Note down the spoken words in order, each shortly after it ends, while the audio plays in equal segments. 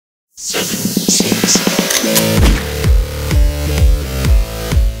Hey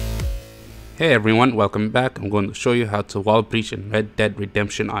everyone, welcome back. I'm going to show you how to wall breach in Red Dead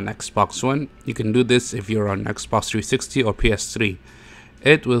Redemption on Xbox One. You can do this if you're on Xbox 360 or PS3.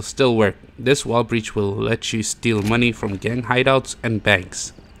 It will still work. This wall breach will let you steal money from gang hideouts and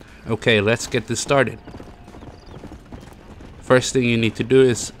banks. Okay, let's get this started. First thing you need to do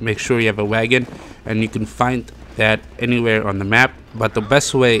is make sure you have a wagon, and you can find that anywhere on the map, but the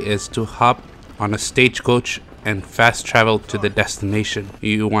best way is to hop on a stagecoach and fast travel to the destination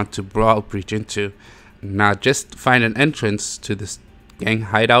you want to wall breach into. Now just find an entrance to this gang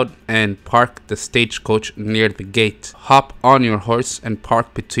hideout and park the stagecoach near the gate. Hop on your horse and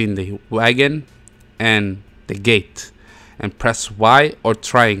park between the wagon and the gate, and press Y or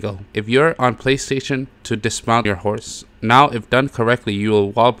triangle if you're on PlayStation to dismount your horse. Now if done correctly, you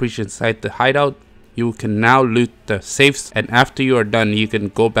will wall breach inside the hideout. You can now loot the safes, and after you are done, you can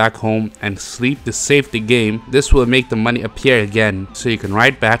go back home and sleep to save the game. This will make the money appear again, so you can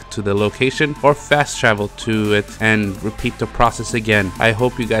ride back to the location or fast travel to it and repeat the process again. I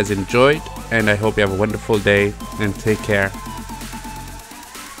hope you guys enjoyed, and I hope you have a wonderful day, and take care.